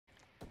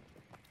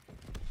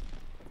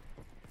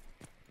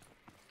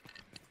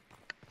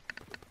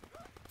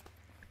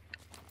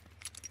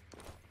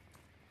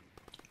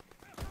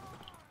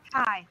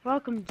Hi,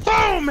 welcome to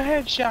Boom!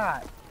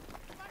 Headshot!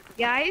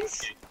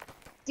 guys.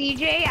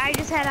 DJ, I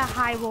just had a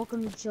hi,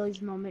 welcome to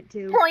Chili's moment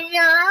too. Oh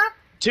yeah.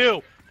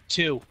 Two.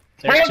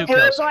 There's two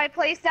kills. So I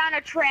placed down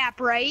a trap,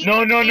 right?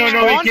 No, we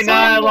And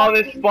cannot allow someone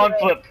this walked spawn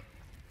into it. flip.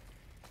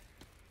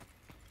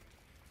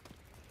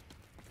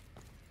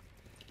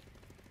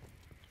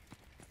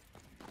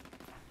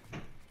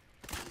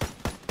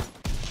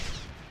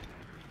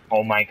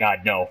 Oh my god,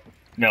 no.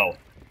 No.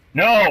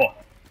 No!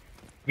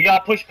 We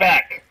gotta push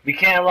back. We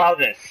can't allow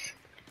this.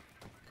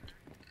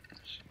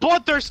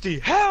 Bloodthirsty!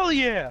 Hell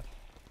yeah!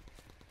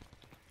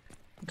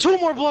 Two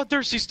more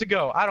bloodthirsties to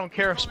go. I don't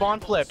care if spawn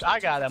flipped. I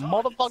got a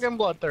motherfucking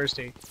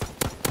bloodthirsty.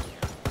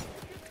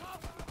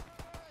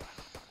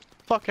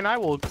 Fucking I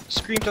will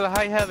scream to the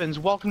high heavens.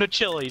 Welcome to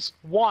Chili's.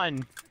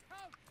 One.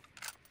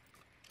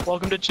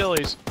 Welcome to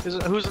Chili's.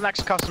 Who's the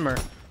next customer?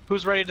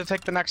 Who's ready to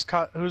take the next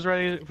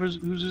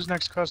who's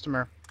next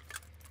customer?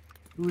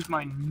 Who's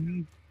my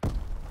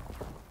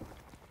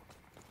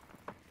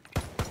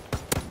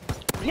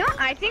You know,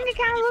 I think it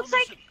kind of looks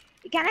like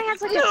it kind of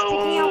has like a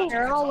sticking out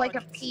barrel, like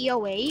a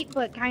PO8,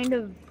 but kind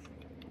of.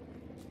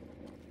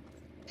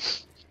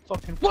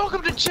 fucking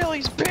welcome to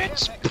Chili's,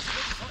 bitch!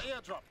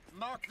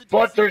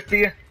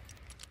 Bloodthirsty.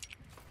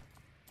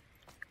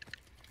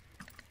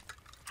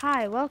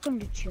 Hi, welcome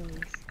to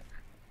Chili's.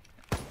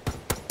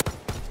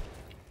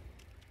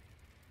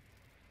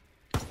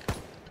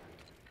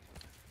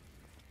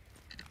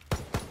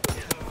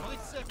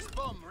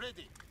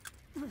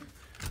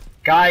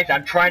 Guys,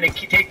 I'm trying to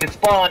take the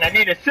spawn. I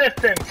need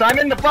assistance. I'm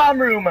in the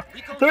bomb room.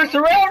 They're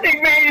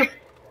surrounding me.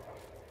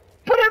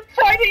 But I'm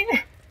fighting.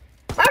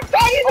 I'm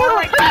fighting. Oh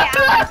my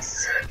God.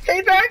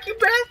 Stay back, you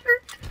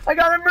bastard. I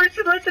got a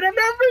merciless and I'm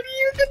not ready to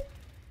use it.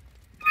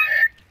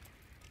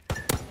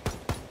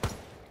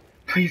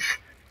 Please.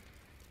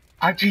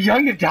 I'm too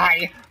young to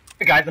die.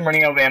 Guys, I'm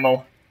running out of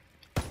ammo.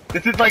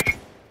 This is like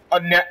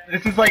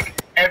this is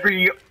like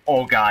every.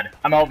 Oh God,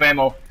 I'm out of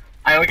ammo.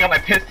 I only got my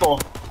pistol.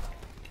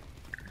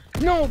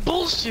 No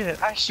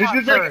bullshit! I shot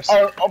This is first.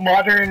 like a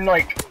modern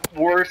like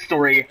war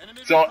story.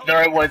 So there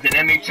I was in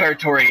enemy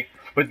territory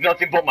with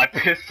nothing but my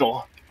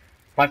pistol.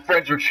 My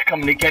friends were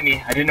coming to get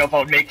me. I didn't know if I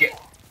would make it.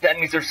 The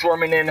enemies are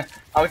swarming in.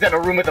 I was in a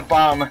room with a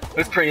bomb. It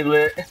was pretty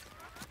lit.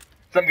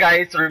 Some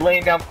guys are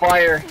laying down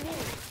fire,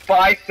 but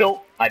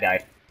I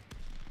died.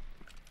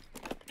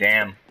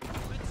 Damn.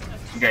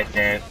 You guys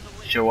didn't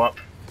show up.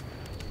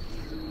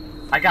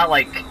 I got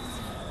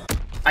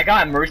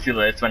a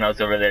merciless when I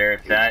was over there,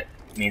 if that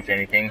means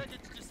anything.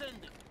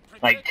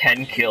 Like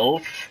 10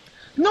 kills.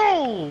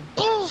 No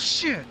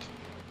bullshit!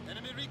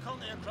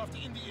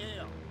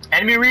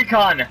 Enemy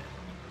recon!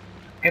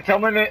 Can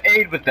someone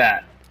aid with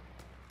that?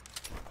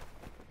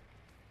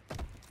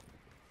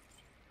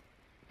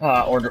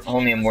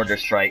 Only a mortar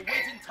strike.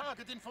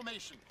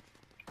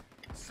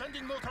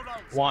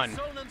 One.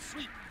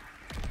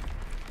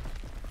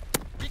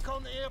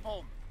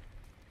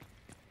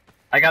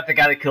 I got the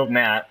guy that killed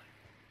Matt.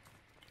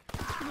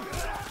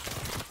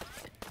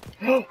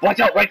 Watch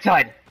out, right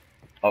side!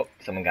 Oh,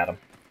 someone got him.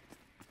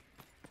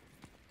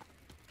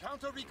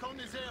 Counter recon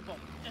is airborne.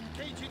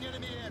 Engaging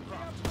enemy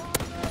aircraft.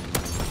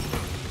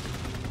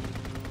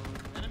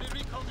 Enemy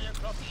recon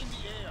aircraft in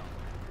the air.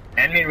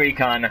 Enemy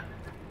recon.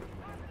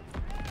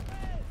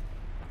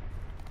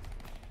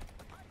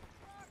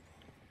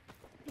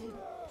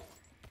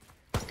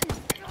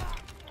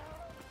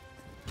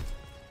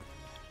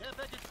 Care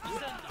package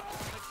descending.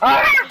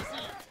 Ah!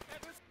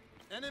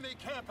 Enemy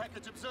care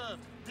package observed.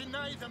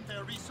 Deny them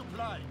their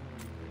resupply.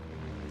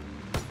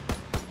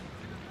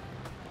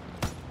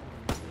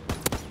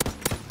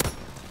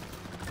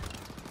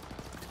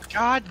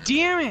 God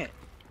damn it!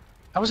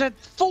 I was at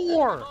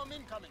 4! Bomb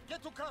incoming.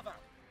 Get to cover.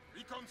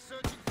 Recon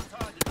searching for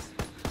targets.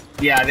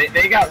 Yeah,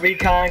 they got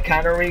recon,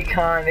 counter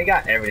recon, they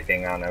got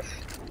everything on us.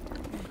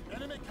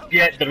 Enemy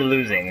Yet they're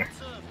losing.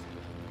 observed.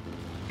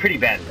 Pretty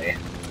badly.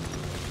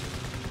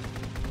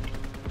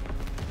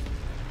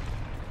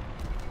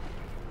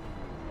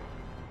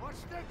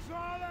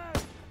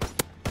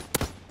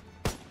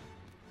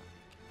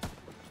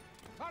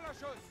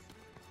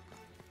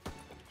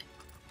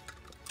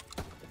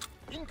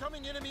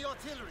 Incoming enemy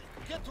artillery.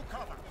 Get to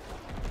cover.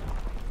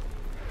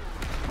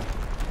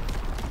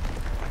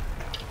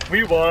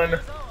 We won.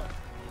 It's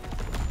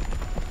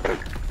ours.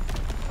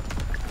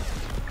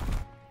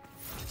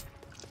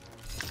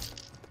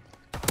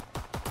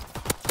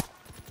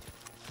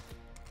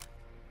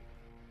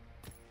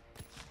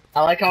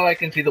 I like how I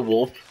can see the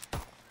wolf.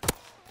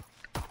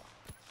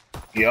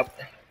 Yep.